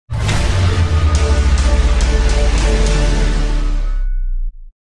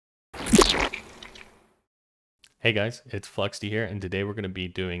Hey guys, it's Fluxty here, and today we're going to be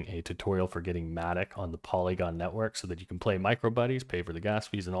doing a tutorial for getting MATIC on the Polygon network so that you can play MicroBuddies, pay for the gas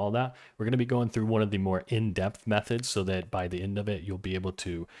fees and all that. We're going to be going through one of the more in-depth methods so that by the end of it, you'll be able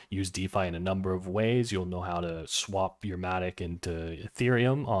to use DeFi in a number of ways. You'll know how to swap your MATIC into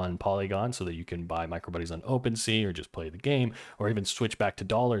Ethereum on Polygon so that you can buy MicroBuddies on OpenSea or just play the game, or even switch back to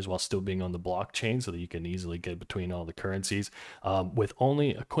dollars while still being on the blockchain so that you can easily get between all the currencies with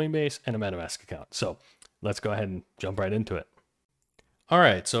only a Coinbase and a MetaMask account. So let's go ahead and jump right into it. All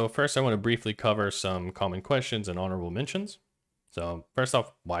right, so first I want to briefly cover some common questions and honorable mentions. So first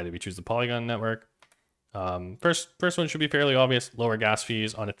off, why did we choose the Polygon network? First one should be fairly obvious. Lower gas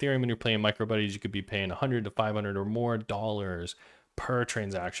fees on Ethereum. When you're playing MicroBuddies, you could be paying 100 to 500 or more dollars per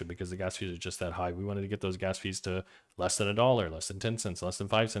transaction because the gas fees are just that high. We wanted to get those gas fees to less than $1, less than 10 cents, less than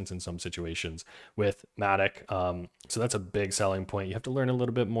 5 cents in some situations with MATIC. So that's a big selling point. You have to learn a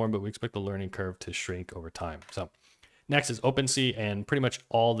little bit more, but we expect the learning curve to shrink over time. So next is OpenSea and pretty much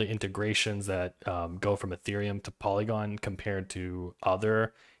all the integrations that go from Ethereum to Polygon compared to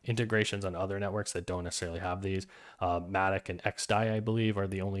other integrations on other networks that don't necessarily have these. MATIC and XDAI, I believe, are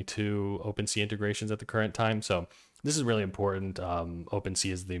the only two OpenSea integrations at the current time. So this is really important.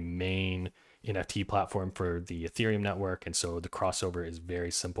 OpenSea is the main NFT platform for the Ethereum network. And so the crossover is very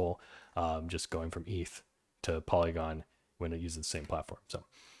simple, just going from ETH to Polygon when it uses the same platform. So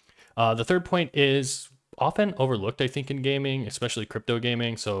the third point is often overlooked, I think, in gaming, especially crypto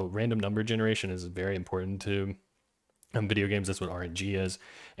gaming. So random number generation is very important to video games. That's what RNG is.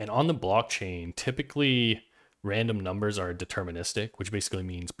 And on the blockchain, typically random numbers are deterministic, which basically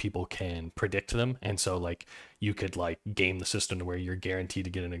means people can predict them. And so like you could like game the system to where you're guaranteed to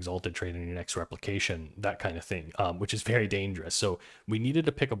get an exalted trade in your next replication, that kind of thing, which is very dangerous. So we needed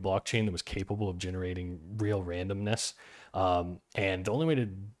to pick a blockchain that was capable of generating real randomness. And the only way to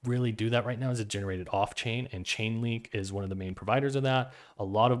really do that right now is to generate it off chain, and Chainlink is one of the main providers of that. A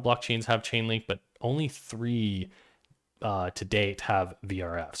lot of blockchains have Chainlink, but only 3 to date have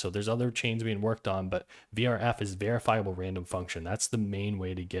VRF. So there's other chains being worked on, but VRF is verifiable random function. That's the main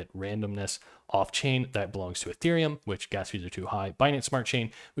way to get randomness off chain. That belongs to Ethereum, which gas fees are too high. Binance Smart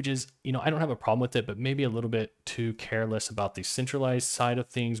Chain, which is, I don't have a problem with it, but maybe a little bit too careless about the centralized side of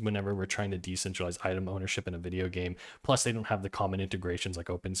things whenever we're trying to decentralize item ownership in a video game. Plus they don't have the common integrations like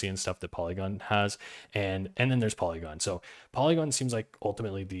OpenSea and stuff that Polygon has. And then there's Polygon. So Polygon seems like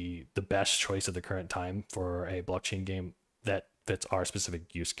ultimately the best choice at the current time for a blockchain game that fits our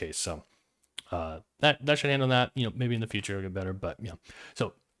specific use case. So that should handle that. Maybe in the future it'll get better, but yeah.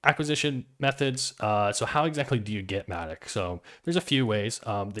 So acquisition methods. So how exactly do you get MATIC? So there's a few ways.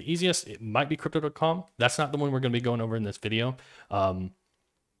 The easiest, it might be crypto.com. That's not the one we're going to be going over in this video.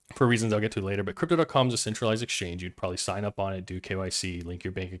 For reasons I'll get to later, but crypto.com is a centralized exchange. You'd probably sign up on it, do KYC, link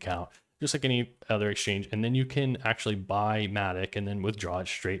your bank account, just like any other exchange. And then you can actually buy MATIC and then withdraw it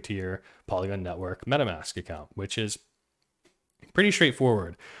straight to your Polygon network MetaMask account, which is pretty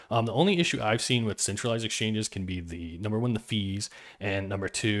straightforward. The only issue I've seen with centralized exchanges can be the number one, the fees, and number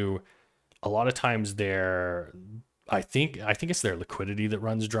two, a lot of times I think it's their liquidity that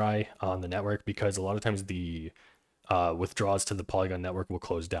runs dry on the network, because a lot of times the withdrawals to the Polygon network will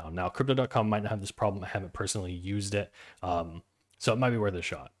close down. Now, crypto.com might not have this problem. I haven't personally used it, so it might be worth a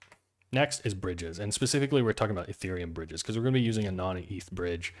shot. Next is bridges, and specifically we're talking about Ethereum bridges because we're going to be using a non-ETH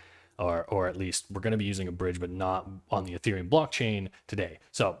bridge. Or at least we're going to be using a bridge, but not on the Ethereum blockchain today.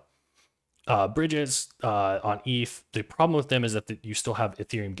 So bridges on ETH, the problem with them is that you still have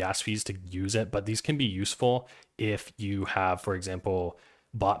Ethereum gas fees to use it, but these can be useful if you have, for example,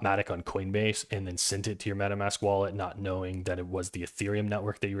 bought MATIC on Coinbase and then sent it to your MetaMask wallet, not knowing that it was the Ethereum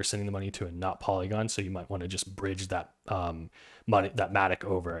network that you were sending the money to and not Polygon. So you might want to just bridge that that MATIC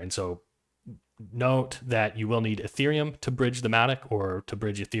over. And so note that you will need Ethereum to bridge the MATIC or to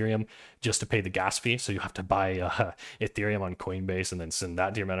bridge Ethereum just to pay the gas fee. So you have to buy Ethereum on Coinbase and then send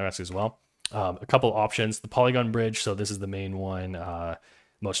that to your MetaMask as well. A couple options, the Polygon bridge. So this is the main one,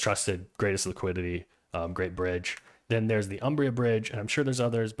 most trusted, greatest liquidity, great bridge. Then there's the Umbria bridge, and I'm sure there's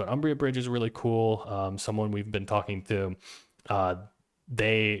others, but Umbria bridge is really cool. Someone we've been talking to,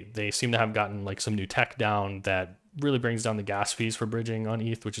 they seem to have gotten like some new tech down that really brings down the gas fees for bridging on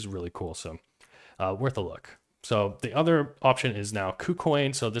ETH, which is really cool. So worth a look. So the other option is now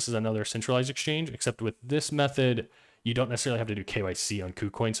KuCoin. So this is another centralized exchange, except with this method, you don't necessarily have to do KYC on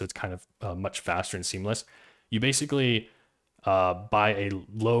KuCoin. So it's kind of much faster and seamless. You basically buy a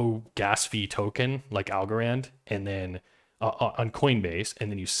low gas fee token like Algorand and then on Coinbase,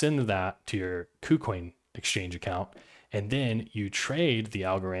 and then you send that to your KuCoin exchange account. and then you trade the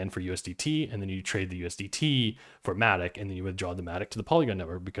Algorand for USDT, and then you trade the USDT for MATIC, and then you withdraw the MATIC to the Polygon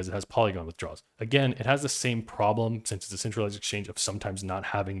network because it has Polygon withdrawals. Again, it has the same problem since it's a centralized exchange of sometimes not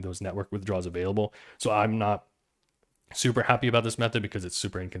having those network withdrawals available. So I'm not super happy about this method because it's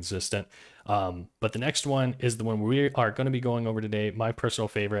super inconsistent. But the next one is the one we are going to be going over today. My personal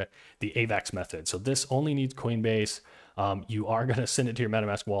favorite, the AVAX method. So this only needs Coinbase. You are going to send it to your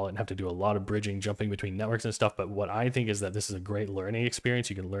MetaMask wallet and have to do a lot of bridging, jumping between networks and stuff. But what I think is that this is a great learning experience.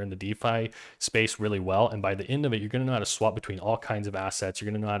 You can learn the DeFi space really well. And by the end of it, you're going to know how to swap between all kinds of assets.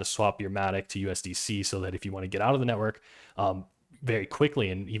 You're going to know how to swap your MATIC to USDC so that if you want to get out of the network, very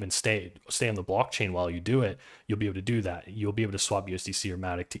quickly and even stay on the blockchain while you do it, you'll be able to do that. You'll be able to swap USDC or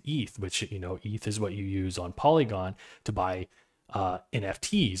MATIC to ETH, which, you know, ETH is what you use on Polygon to buy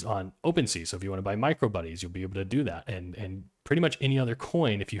NFTs on OpenSea. So if you want to buy MicroBuddies, you'll be able to do that. And pretty much any other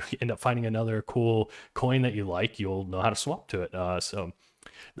coin, if you end up finding another cool coin that you like, you'll know how to swap to it. So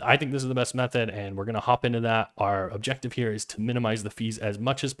I think this is the best method, and we're going to hop into that. Our objective here is to minimize the fees as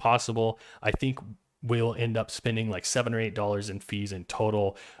much as possible. I think we'll end up spending like $7 or $8 in fees in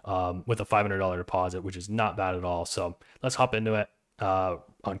total with a $500 deposit, which is not bad at all. So let's hop into it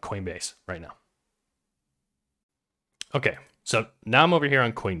on Coinbase right now. Okay, so now I'm over here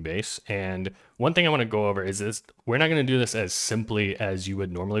on Coinbase, and one thing I want to go over is this. We're not going to do this as simply as you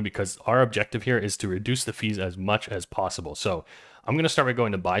would normally because our objective here is to reduce the fees as much as possible. So I'm going to start by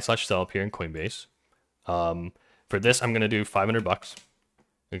going to buy/sell up here in Coinbase. For this, I'm going to do $500.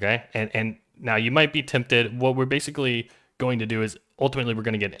 Okay, and now you might be tempted. What we're basically going to do is ultimately we're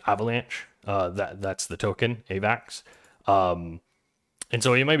going to get Avalanche. That's the token, AVAX. And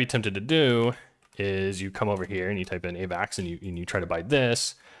so what you might be tempted to do is you come over here and you type in AVAX and you try to buy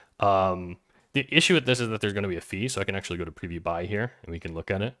this. The issue with this is that there's going to be a fee. So I can actually go to preview buy here and we can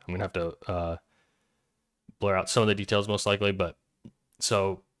look at it. I'm going to have to blur out some of the details most likely. But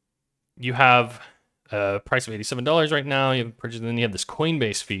so you have price of $87 right now. You have purchase, and then you have this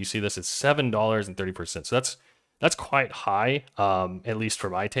Coinbase fee. You see this, it's $7.30. So that's quite high, at least for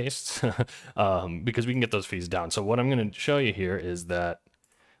my tastes, because we can get those fees down. So what I'm going to show you here is that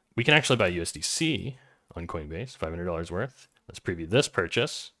we can actually buy USDC on Coinbase, $500 worth. Let's preview this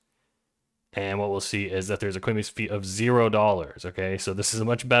purchase. And what we'll see is that there's a Coinbase fee of $0. Okay, so this is a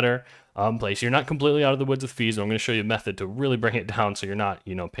much better place. You're not completely out of the woods with fees. And I'm going to show you a method to really bring it down so you're not,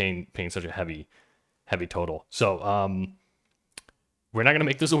 you know, paying such a heavy total. So we're not going to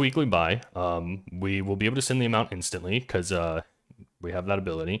make this a weekly buy. We will be able to send the amount instantly because we have that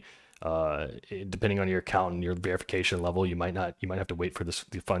ability. Depending on your account and your verification level, you might have to wait for the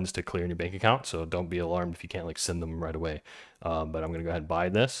funds to clear in your bank account. So don't be alarmed if you can't like send them right away. But I'm going to go ahead and buy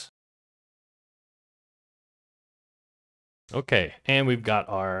this. Okay, and we've got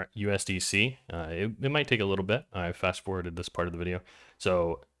our USDC. It might take a little bit. I fast forwarded this part of the video.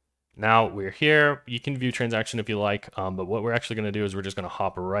 So now we're here. You can view transaction if you like, but what we're actually going to do is we're just going to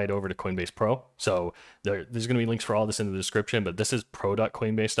hop right over to Coinbase Pro. So there's going to be links for all this in the description, but this is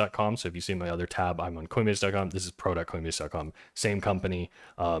pro.coinbase.com. So if you see my other tab, I'm on coinbase.com. This is pro.coinbase.com, same company,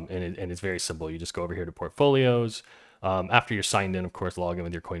 and it's very simple. You just go over here to portfolios. After you're signed in, of course, log in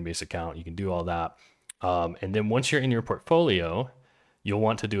with your Coinbase account. You can do all that. And then once you're in your portfolio, you'll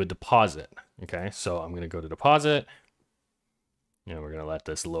want to do a deposit. Okay, so I'm going to go to deposit. And we're going to let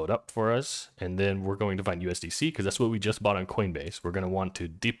this load up for us. And then we're going to find USDC because that's what we just bought on Coinbase. We're going to want to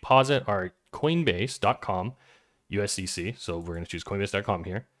deposit our coinbase.com USDC. So we're going to choose coinbase.com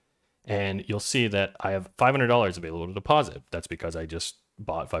here. And you'll see that I have $500 available to deposit. That's because I just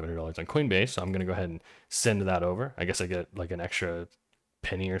bought $500 on Coinbase. So I'm going to go ahead and send that over. I guess I get like an extra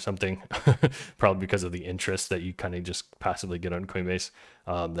penny or something, probably because of the interest that you kind of just passively get on Coinbase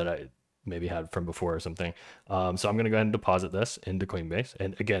that I maybe had from before or something. So I'm going to go ahead and deposit this into Coinbase.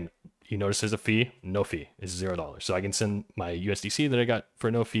 And again, you notice there's a fee, no fee, it's $0. So I can send my USDC that I got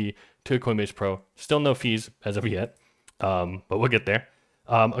for no fee to Coinbase Pro. Still no fees as of yet, but we'll get there.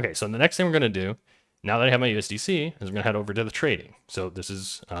 Okay, so the next thing we're going to do, now that I have my USDC, is I'm going to head over to the trading. So this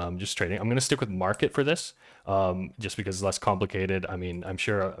is just trading. I'm going to stick with market for this just because it's less complicated. I mean, I'm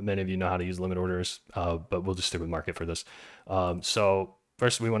sure many of you know how to use limit orders, but we'll just stick with market for this. So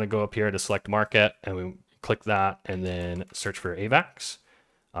first we want to go up here to select market and we click that and then search for AVAX.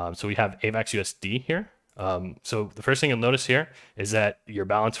 So we have AVAX USD here. So the first thing you'll notice here is that your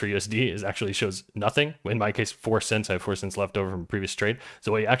balance for USD is actually shows nothing. In my case, 4 cents. I have 4 cents left over from previous trade.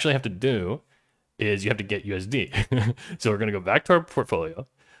 So what you actually have to do is you have to get USD. So we're going to go back to our portfolio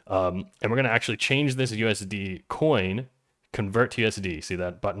and we're going to actually change this USD coin, convert to USD. See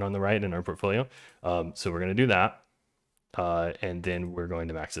that button on the right in our portfolio? So we're going to do that. And then we're going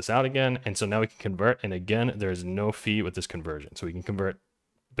to max this out again. And so now we can convert. And again, there's no fee with this conversion. So we can convert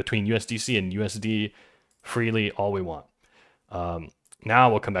between USDC and USD freely all we want. Now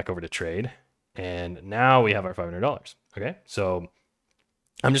we'll come back over to trade. And now we have our $500. Okay, so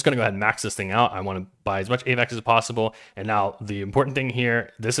I'm just going to go ahead and max this thing out. I want to buy as much AVAX as possible. And now the important thing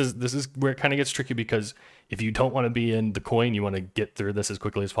here, this is where it kind of gets tricky, because if you don't want to be in the coin, you want to get through this as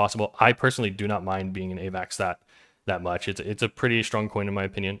quickly as possible. I personally do not mind being in AVAX that much. It's a pretty strong coin in my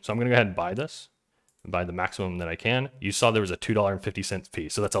opinion. So I'm going to go ahead and buy this, and buy the maximum that I can. You saw there was a $2.50 fee.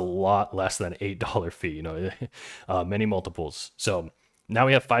 So that's a lot less than $8 fee, you know, many multiples. So now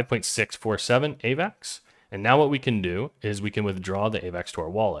we have 5.647 AVAX. And now what we can do is we can withdraw the AVAX to our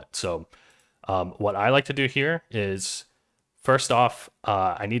wallet. So what I like to do here is, first off,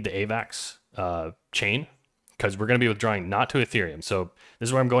 I need the AVAX chain, because we're going to be withdrawing not to Ethereum. So this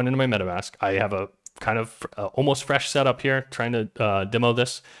is where I'm going into my MetaMask. I have a kind of almost fresh setup here, trying to demo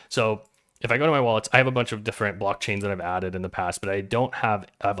this. So if I go to my wallets, I have a bunch of different blockchains that I've added in the past, but I don't have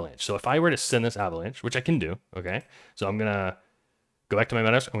Avalanche. So if I were to send this Avalanche, which I can do, okay? So I'm going to go back to my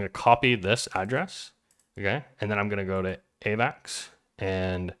MetaMask. I'm going to copy this address. Okay, and then I'm going to go to AVAX,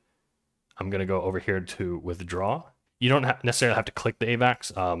 and I'm going to go over here to withdraw. You don't necessarily have to click the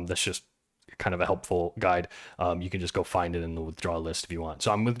AVAX. That's just kind of a helpful guide. You can just go find it in the withdraw list if you want.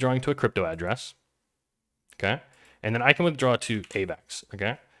 So I'm withdrawing to a crypto address. Okay, and then I can withdraw to AVAX.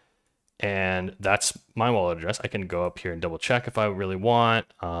 Okay, and that's my wallet address. I can go up here and double check if I really want.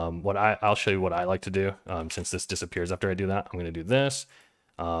 I'll show you what I like to do. Since this disappears after I do that, I'm going to do this.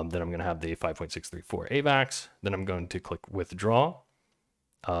 Then I'm going to have the 5.634 AVAX. Then I'm going to click withdraw.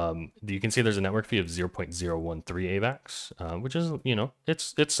 You can see there's a network fee of 0.013 AVAX, which is, you know,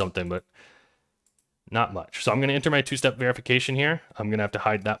 it's something, but not much. So I'm going to enter my two-step verification here. I'm going to have to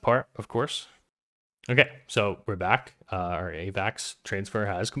hide that part, of course. Okay, so we're back. Our AVAX transfer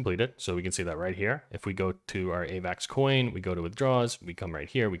has completed. So we can see that right here. If we go to our AVAX coin, we go to withdrawals, we come right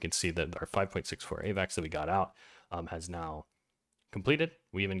here. We can see that our 5.64 AVAX that we got out has now completed.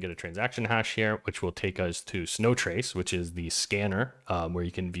 We even get a transaction hash here, which will take us to Snowtrace, which is the scanner where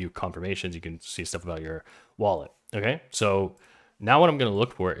you can view confirmations. You can see stuff about your wallet. Okay, so now what I'm going to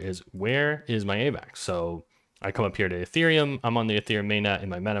look for is, where is my AVAX? So I come up here to Ethereum. I'm on the Ethereum mainnet in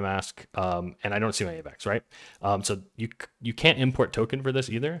my MetaMask, and I don't see my AVAX, right? So you can't import token for this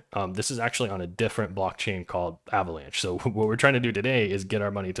either. This is actually on a different blockchain called Avalanche. So what we're trying to do today is get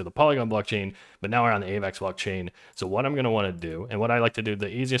our money to the Polygon blockchain, but now we're on the AVAX blockchain. So what I'm going to want to do, and what I like to do, the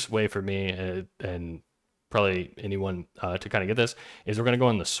easiest way for me and probably anyone to kind of get this, is we're going to go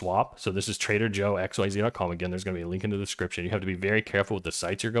on the swap. So this is traderjoexyz.com. Again, there's going to be a link in the description. You have to be very careful with the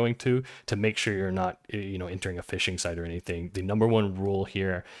sites you're going to make sure you're not, you know, entering a phishing site or anything. The number one rule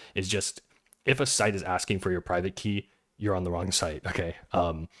here is just, if a site is asking for your private key, you're on the wrong site. Okay.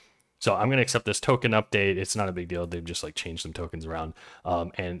 So I'm going to accept this token update. It's not a big deal. They've just like changed some tokens around.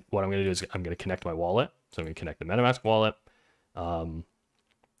 And what I'm going to do is I'm going to connect my wallet. So I'm going to connect the MetaMask wallet.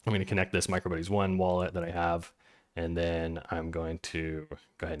 I'm going to connect this MicroBuddies 1 wallet that I have, and then I'm going to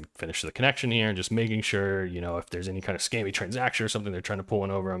go ahead and finish the connection here, just making sure, you know, if there's any kind of scammy transaction or something, they're trying to pull one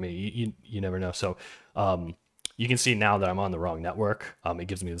over on me, you never know. So you can see now that I'm on the wrong network. It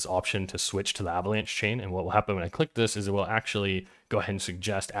gives me this option to switch to the Avalanche chain, and what will happen when I click this is it will actually go ahead and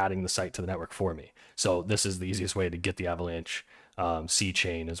suggest adding the site to the network for me. So this is the easiest way to get the Avalanche C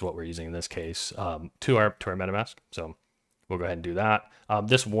chain, is what we're using in this case, to our MetaMask. So we'll go ahead and do that.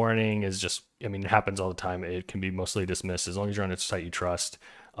 This warning is just, I mean, it happens all the time. It can be mostly dismissed as long as you're on a site you trust.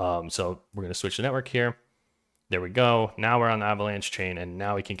 So we're going to switch the network here. There we go. Now we're on the Avalanche chain, and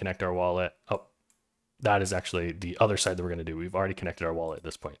now we can connect our wallet. Oh, that is actually the other side that we're going to do. We've already connected our wallet at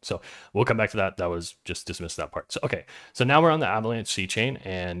this point. So we'll come back to that. That was just dismissed, that part. So, okay. So now we're on the Avalanche C chain,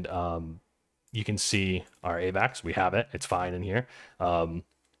 and you can see our AVAX. We have it. It's fine in here. And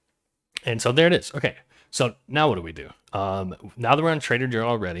so there it is. Okay. So now what do we do? Now that we're on Trader Joe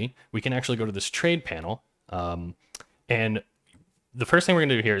already, we can actually go to this trade panel. And the first thing we're going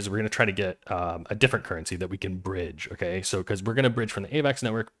to do here is we're going to try to get a different currency that we can bridge. Okay, so because we're going to bridge from the AVAX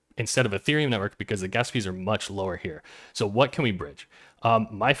network instead of Ethereum network, because the gas fees are much lower here. So what can we bridge?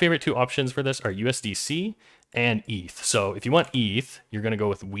 My favorite two options for this are USDC and ETH. So if you want ETH, you're going to go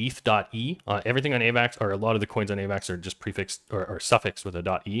with WETH.E. Everything on AVAX, or a lot of the coins on AVAX, are just prefixed or suffixed with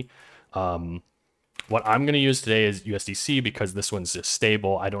a .e. What I'm going to use today is USDC, because this one's just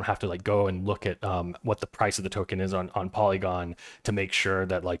stable. I don't have to like go and look at what the price of the token is on Polygon to make sure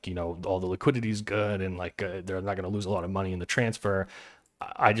that, like, you know, all the liquidity is good, and like they're not going to lose a lot of money in the transfer.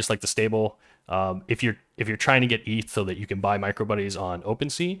 I just like the stable. If you're trying to get ETH so that you can buy MicroBuddies on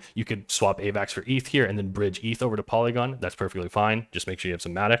OpenSea, you could swap AVAX for ETH here and then bridge ETH over to Polygon. That's perfectly fine. Just make sure you have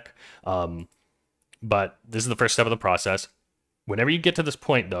some MATIC. But this is the first step of the process. Whenever you get to this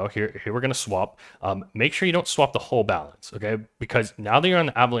point, though, here we're going to swap. Make sure you don't swap the whole balance, okay? Because now that you're on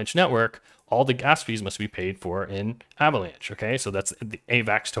the Avalanche network, all the gas fees must be paid for in Avalanche, okay? So that's the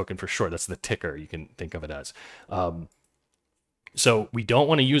AVAX token for short. That's the ticker, you can think of it as. So we don't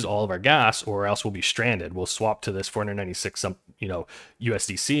want to use all of our gas, or else we'll be stranded. We'll swap to this 496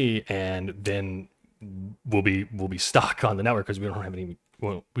 USDC, and then we'll be stuck on the network because we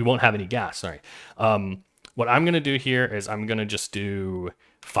won't have any gas. Sorry. What I'm gonna do here is I'm gonna just do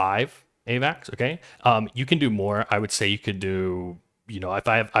 5 AVAX. Okay. You can do more. I would say you could do, if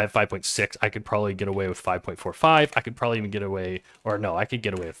I have 5.6, I could probably get away with 5.45. I could probably even get away, or no, I could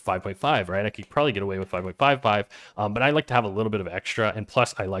get away with 5.5, right? I could probably get away with 5.55. But I like to have a little bit of extra, and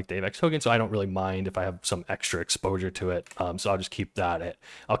plus I like the AVAX token, so I don't really mind if I have some extra exposure to it. So I'll just keep that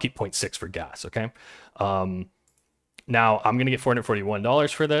I'll keep 0.6 for gas. Okay. Now I'm going to get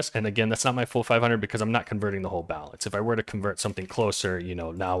 $441 for this. And again, that's not my full 500 because I'm not converting the whole balance. If I were to convert something closer,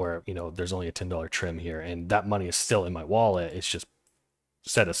 now where, there's only a $10 trim here and that money is still in my wallet. It's just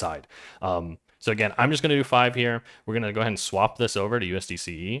set aside. So again, I'm just going to do 5 here. We're going to go ahead and swap this over to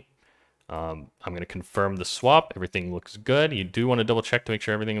USDCE. I'm going to confirm the swap. Everything looks good. You do want to double check to make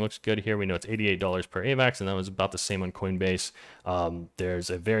sure everything looks good here. We know it's $88 per AVAX, and that was about the same on Coinbase. There's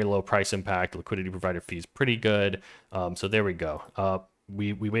a very low price impact. Liquidity provider fee is pretty good. So there we go.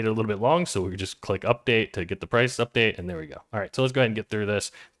 We waited a little bit long, so we just click update to get the price update, and there we go. All right, so let's go ahead and get through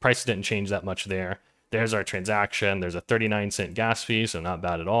this. Prices didn't change that much there. There's our transaction. There's a 39-cent gas fee, so not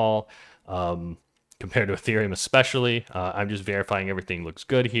bad at all. Compared to Ethereum especially. I'm just verifying everything looks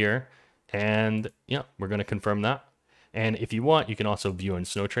good here. And yeah, we're going to confirm that. And if you want, you can also view in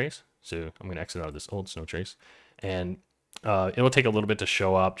Snowtrace. So I'm going to exit out of this old Snowtrace. And it will take a little bit to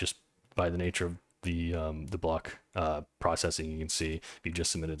show up just by the nature of the block processing. You can see if you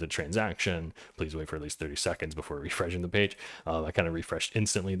just submitted the transaction, please wait for at least 30 seconds before refreshing the page. I kind of refreshed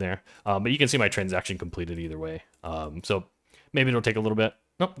instantly there. But you can see my transaction completed either way. So maybe it'll take a little bit.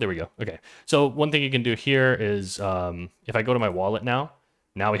 Oh, there we go. Okay. So one thing you can do here is if I go to my wallet now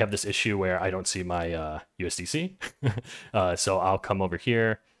we have this issue where I don't see my USDC. So I'll come over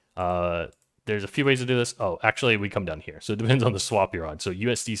here. There's a few ways to do this. Oh, actually, we come down here. So it depends on the swap you're on. So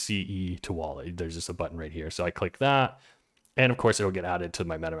USDCE to wallet. There's just a button right here. So I click that. And of course, it'll get added to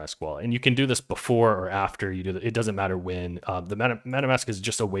my MetaMask wallet. And you can do this before or after you do it. It doesn't matter when. The MetaMask is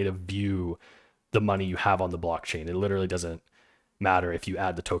just a way to view the money you have on the blockchain. It literally doesn't matter if you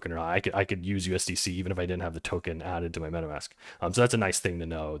add the token or not. I could use USDC even if I didn't have the token added to my MetaMask. So that's a nice thing to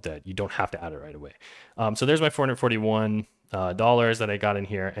know, that you don't have to add it right away. So there's my $441 that I got in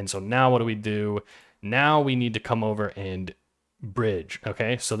here. And so now what do we do? Now we need to come over and bridge.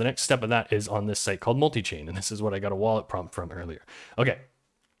 Okay. So the next step of that is on this site called Multichain. And this is what I got a wallet prompt from earlier. Okay.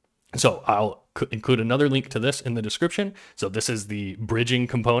 So I'll include another link to this in the description. So this is the bridging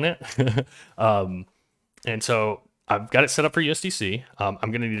component. And so I've got it set up for USDC. I'm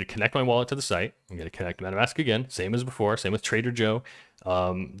going to need to connect my wallet to the site. I'm going to connect MetaMask again, same as before, same with Trader Joe.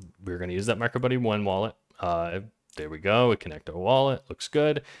 We're going to use that MicroBuddy 1 wallet. There we go. We connect our wallet. Looks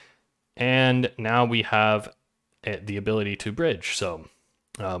good. And now we have the ability to bridge. So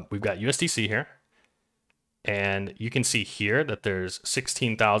we've got USDC here. And you can see here that there's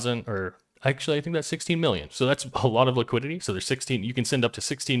 16,000, or actually, I think that's 16 million. So that's a lot of liquidity. So there's 16, you can send up to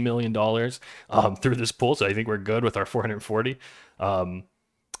 $16 million through this pool. So I think we're good with our 440. And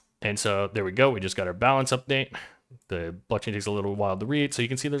so there we go. We just got our balance update. The blockchain takes a little while to read. So you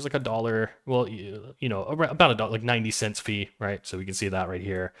can see there's like $1, well, about $1, like 90 cents fee, right? So we can see that right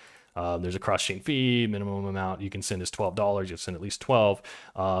here. There's a cross-chain fee. Minimum amount you can send is $12. You can send at least 12,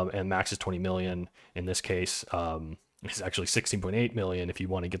 and max is 20 million in this case. It's actually 16.8 million if you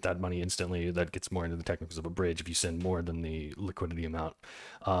want to get that money instantly. That gets more into the technicals of a bridge if you send more than the liquidity amount.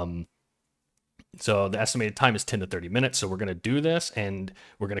 So the estimated time is 10 to 30 minutes. So we're going to do this and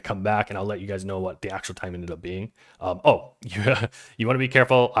we're going to come back and I'll let you guys know what the actual time ended up being. You want to be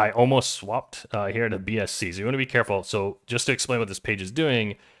careful. I almost swapped here to BSC. So you want to be careful. So just to explain what this page is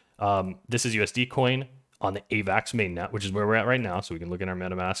doing, this is USD coin on the AVAX mainnet, which is where we're at right now. So we can look in our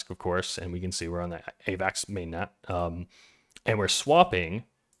MetaMask, of course, and we can see we're on the AVAX mainnet. And we're swapping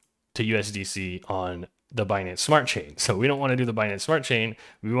to USDC on the Binance Smart Chain. So we don't want to do the Binance Smart Chain.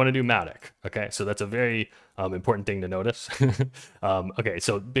 We want to do MATIC. Okay, so that's a very important thing to notice. Okay,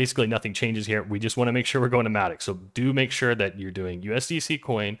 so basically nothing changes here. We just want to make sure we're going to MATIC. So do make sure that you're doing USDC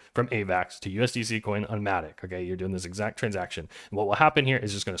coin from AVAX to USDC coin on MATIC. Okay, you're doing this exact transaction. And what will happen here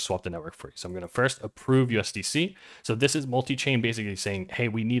is just going to swap the network for you. So I'm going to first approve USDC. So this is Multichain basically saying, hey,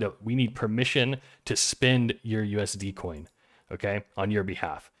 we need permission to spend your USD coin, okay, on your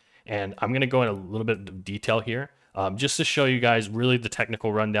behalf. And I'm going to go in a little bit of detail here, just to show you guys really the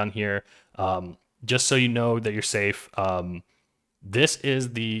technical rundown here, just so you know that you're safe. This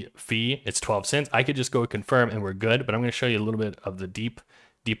is the fee. It's 12 cents. I could just go confirm and we're good, but I'm going to show you a little bit of the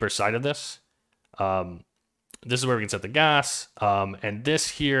deeper side of this. This is where we can set the gas, and this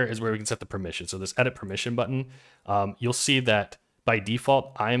here is where we can set the permission. So this edit permission button, you'll see that by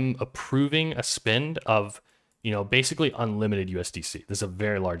default, I'm approving a spend of, you know, basically unlimited USDC. This is a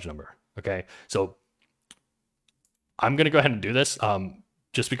very large number. Okay, so I'm gonna go ahead and do this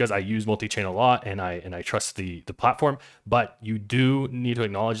just because I use Multichain a lot and I trust the platform. But you do need to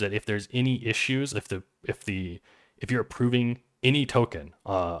acknowledge that if there's any issues, if you're approving any token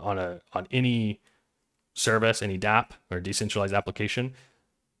on any service, any DApp or decentralized application,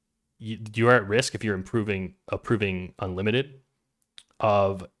 you are at risk if you're approving unlimited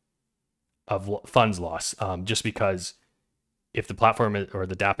of funds loss, just because if the platform or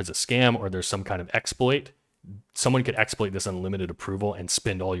the DApp is a scam or there's some kind of exploit, someone could exploit this unlimited approval and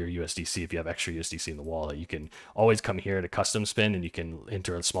spend all your USDC. If you have extra USDC in the wallet, you can always come here to custom spend and you can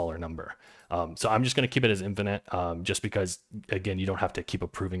enter a smaller number. So I'm just going to keep it as infinite, just because, again, you don't have to keep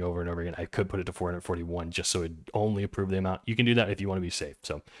approving over and over again. I could put it to 441 just so it only approve the amount. You can do that if you want to be safe.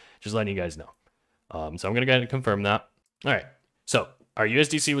 So just letting you guys know. So I'm going to go ahead and confirm that. All right. So our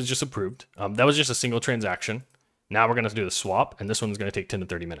USDC was just approved. That was just a single transaction. Now we're going to do the swap, and this one's going to take 10 to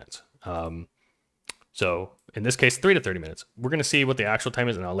 30 minutes. So in this case, 3 to 30 minutes. We're going to see what the actual time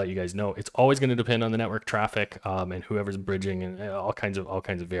is, and I'll let you guys know. It's always going to depend on the network traffic and whoever's bridging and all kinds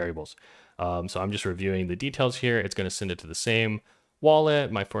of variables. So I'm just reviewing the details here. It's going to send it to the same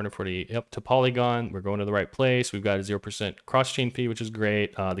wallet, my 440 up to Polygon. We're going to the right place. We've got a 0% cross-chain fee, which is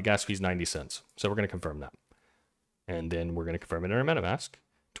great. The gas fee is 90 cents. So we're going to confirm that. And then we're going to confirm it in our MetaMask.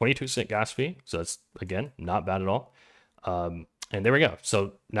 22-cent gas fee. So that's, again, not bad at all. And there we go.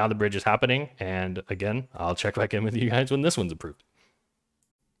 So now the bridge is happening. And again, I'll check back in with you guys when this one's approved.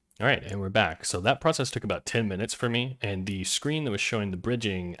 All right, and we're back. So that process took about 10 minutes for me. And the screen that was showing the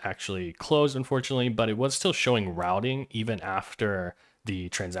bridging actually closed, unfortunately, but it was still showing routing even after the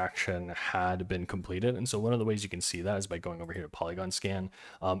transaction had been completed. And so one of the ways you can see that is by going over here to Polygon Scan.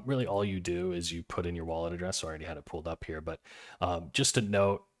 Really all you do is you put in your wallet address. So I already had it pulled up here, but just to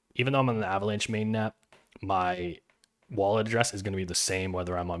note, even though I'm on the Avalanche mainnet, my wallet address is going to be the same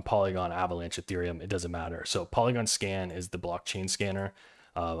whether I'm on Polygon, Avalanche, Ethereum, it doesn't matter. So Polygon Scan is the blockchain scanner.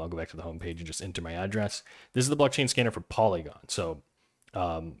 I'll go back to the home page and just enter my address. This is the blockchain scanner for Polygon. So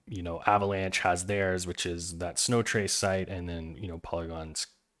you know, Avalanche has theirs, which is that Snow Trace site, and then, you know, Polygon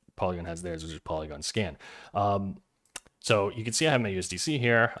has theirs, which is Polygon Scan. So you can see I have my USDC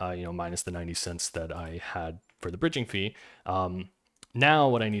here, you know, minus the 90 cents that I had for the bridging fee. Now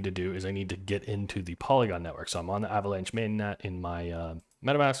what I need to do is I need to get into the Polygon network. So I'm on the Avalanche mainnet in my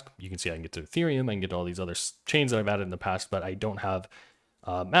MetaMask. You can see I can get to Ethereum, I can get to all these other chains that I've added in the past, but I don't have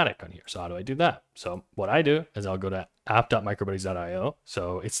MATIC on here. So how do I do that? So what I do is I'll go to app.microbuddies.io.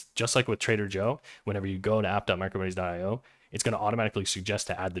 So it's just like with Trader Joe. Whenever you go to app.microbuddies.io, it's going to automatically suggest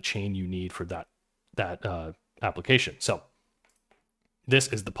to add the chain you need for that application. So this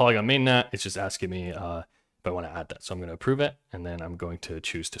is the Polygon mainnet. It's just asking me if I want to add that. So I'm going to approve it, and then I'm going to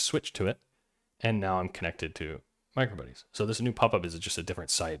choose to switch to it. And now I'm connected to MicroBuddies. So this new pop-up is just a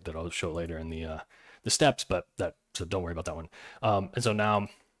different site that I'll show later in the steps, but so don't worry about that one. And so now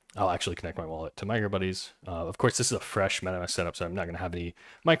I'll actually connect my wallet to MicroBuddies. Of course, this is a fresh MetaMask setup, so I'm not going to have any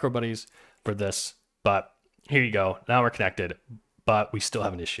MicroBuddies for this, but here you go. Now we're connected, but we still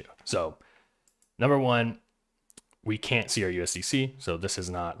have an issue. So number one, we can't see our USDC. So this is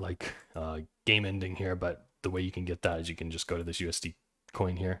not like game ending here, but the way you can get that is you can just go to this USD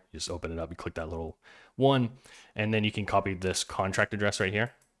coin here. You just open it up, you click that little one, and then you can copy this contract address right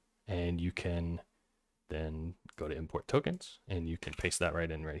here, and you can then go to import tokens and you can paste that right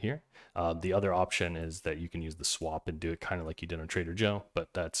in right here. The other option is that you can use the swap and do it kind of like you did on Trader Joe, but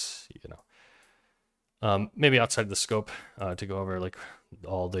that's, you know, maybe outside the scope to go over like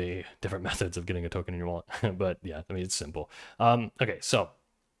all the different methods of getting a token in your wallet. But yeah, I mean, it's simple. Okay, so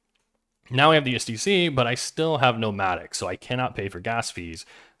now we have the USDC, but I still have no MATIC, so I cannot pay for gas fees.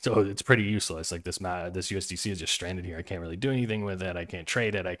 So it's pretty useless. Like this USDC is just stranded here. I can't really do anything with it. I can't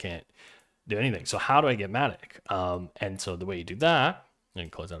trade it. I can't do anything. So how do I get MATIC? And so the way you do that,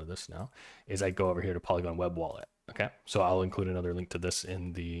 and close out of this now, is I go over here to Polygon Web Wallet. Okay, so I'll include another link to this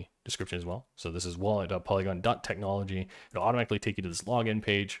in the description as well. So this is wallet.polygon.technology. It'll automatically take you to this login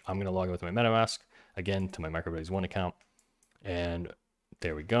page. I'm going to log in with my MetaMask, again, to my MicroBuddies 1 account. And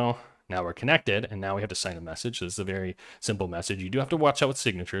there we go. Now we're connected, and now we have to sign a message. So this is a very simple message. You do have to watch out with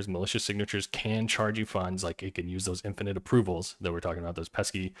signatures. Malicious signatures can charge you funds. Like it can use those infinite approvals that we're talking about, those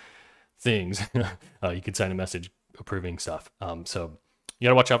pesky things. You can sign a message approving stuff. So you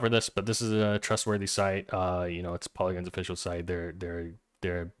gotta watch out for this, but this is a trustworthy site. You know, it's Polygon's official site. They're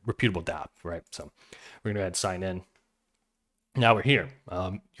a reputable DApp, right? So we're gonna go ahead and sign in. Now we're here.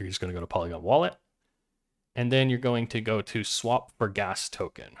 You're just gonna go to Polygon Wallet, and then you're going to go to swap for gas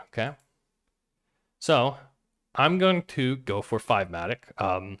token. Okay. So I'm going to go for 5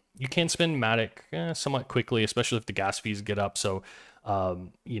 MATIC. You can spend MATIC somewhat quickly, especially if the gas fees get up. So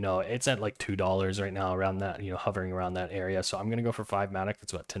you know, it's at like $2 right now, around that, you know, hovering around that area. So I'm going to go for 5 MATIC.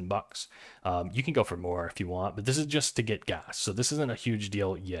 That's about $10. You can go for more if you want, but this is just to get gas. So this isn't a huge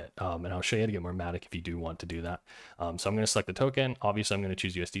deal yet. And I'll show you how to get more MATIC if you do want to do that. So I'm going to select the token. Obviously I'm going to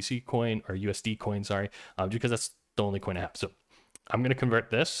choose USDC coin, or USD coin, sorry, because that's the only coin I have. So I'm going to convert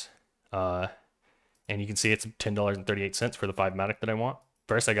this, and you can see it's $10.38 for the 5 MATIC that I want.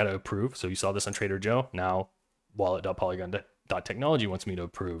 First, I got to approve. So you saw this on Trader Joe. Now wallet.polygon.technology wants me to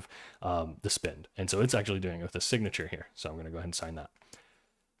approve the spend. And so it's actually doing it with a signature here. So I'm going to go ahead and sign that.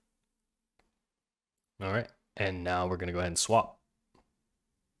 All right. And now we're going to go ahead and swap.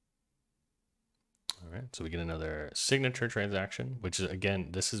 All right. So we get another signature transaction, which is, again,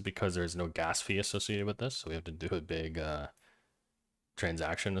 this is because there's no gas fee associated with this. So we have to do a big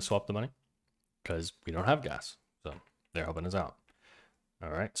transaction to swap the money because we don't have gas. So they're helping us out.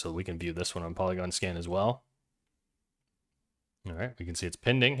 All right. So we can view this one on Polygon Scan as well. All right, we can see it's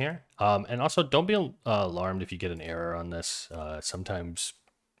pending here. And also don't be alarmed if you get an error on this. Sometimes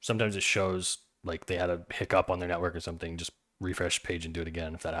it shows like they had a hiccup on their network or something. Just refresh page and do it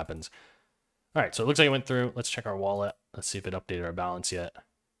again if that happens. All right, so it looks like it went through. Let's check our wallet. Let's see if it updated our balance yet.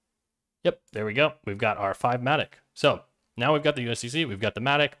 Yep, there we go. We've got our 5 MATIC. So now we've got the USDC, we've got the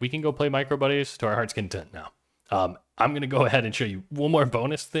MATIC. We can go play MicroBuddies to our heart's content now. I'm going to go ahead and show you one more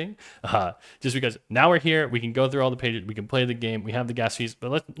bonus thing, just because now we're here, we can go through all the pages, we can play the game, we have the gas fees,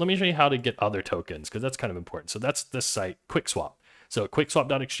 but let me show you how to get other tokens, because that's kind of important. So that's this site, QuickSwap. So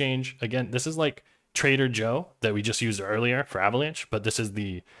QuickSwap.exchange, again, this is like Trader Joe that we just used earlier for Avalanche, but this is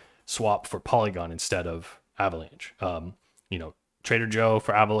the swap for Polygon instead of Avalanche. You know, Trader Joe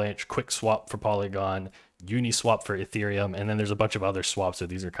for Avalanche, QuickSwap for Polygon, Uniswap for Ethereum, and then there's a bunch of other swaps. So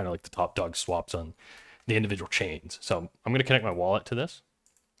these are kind of like the top dog swaps on the individual chains. So I'm going to connect my wallet to this,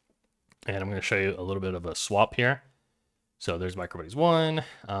 and I'm going to show you a little bit of a swap here. So there's MicroBuddies 1,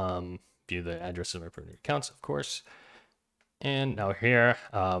 view the addresses of my primary accounts, of course. And now here,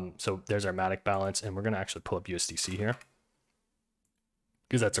 so there's our MATIC balance, and we're going to actually pull up USDC here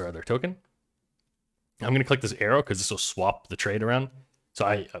because that's our other token. I'm going to click this arrow because this will swap the trade around. So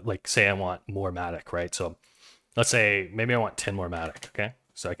I like say I want more MATIC, right? So let's say maybe I want 10 more MATIC. Okay,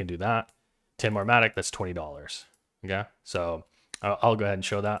 so I can do that. 10 more MATIC, that's $20. Okay, so I'll go ahead and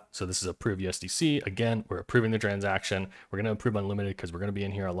show that. So this is approve USDC. Again, we're approving the transaction. We're going to approve unlimited because we're going to be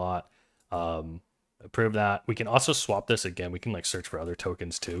in here a lot. Approve that. We can also swap this again. We can like search for other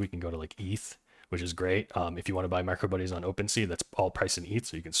tokens too. We can go to like ETH, which is great. If you want to buy MicroBuddies on OpenSea, that's all priced in ETH.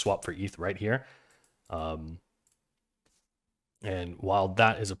 So you can swap for ETH right here. And while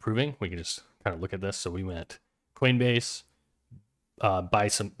that is approving, we can just kind of look at this. So we went Coinbase, buy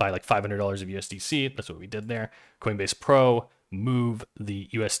like $500 of USDC. That's what we did there. Coinbase Pro, move the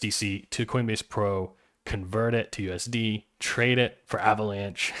USDC to Coinbase Pro, convert it to USD, trade it for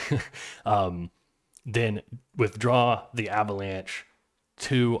Avalanche, then withdraw the Avalanche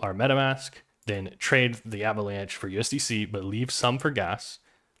to our MetaMask, then trade the Avalanche for USDC, but leave some for gas,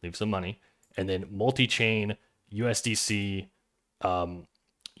 leave some money, and then multi-chain USDC,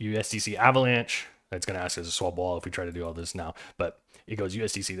 USDC Avalanche. That's going to ask us to swap wall if we try to do all this now, but it goes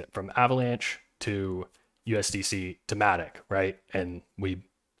USDC from Avalanche to USDC to MATIC, right? And we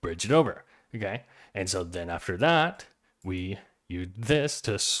bridge it over, okay? And so then after that, we use this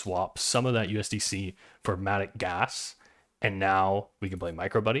to swap some of that USDC for MATIC gas. And now we can play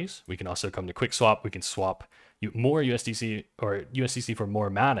MicroBuddies. We can also come to QuickSwap. We can swap more USDC or USDC for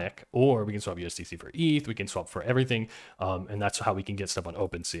more MATIC, or we can swap USDC for ETH. We can swap for everything. And that's how we can get stuff on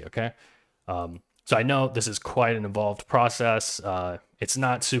OpenSea, okay? So I know this is quite an involved process. It's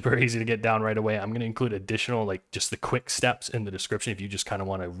not super easy to get down right away. I'm going to include additional, like just the quick steps in the description if you just kind of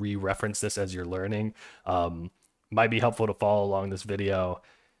want to re-reference this as you're learning. Might be helpful to follow along this video.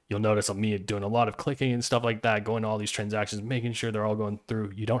 you'll notice me doing a lot of clicking and stuff like that, going to all these transactions, making sure they're all going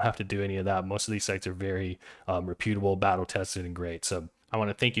through. You don't have to do any of that. Most of these sites are very reputable, battle tested, and great. So I want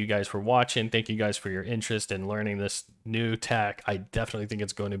to thank you guys for watching. Thank you guys for your interest in learning this new tech. I definitely think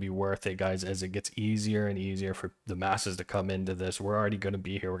it's going to be worth it, guys, as it gets easier and easier for the masses to come into this. We're already going to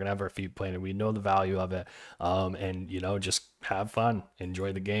be here. We're going to have our feet planted. We know the value of it. And, you know, just have fun.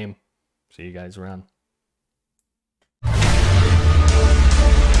 Enjoy the game. See you guys around.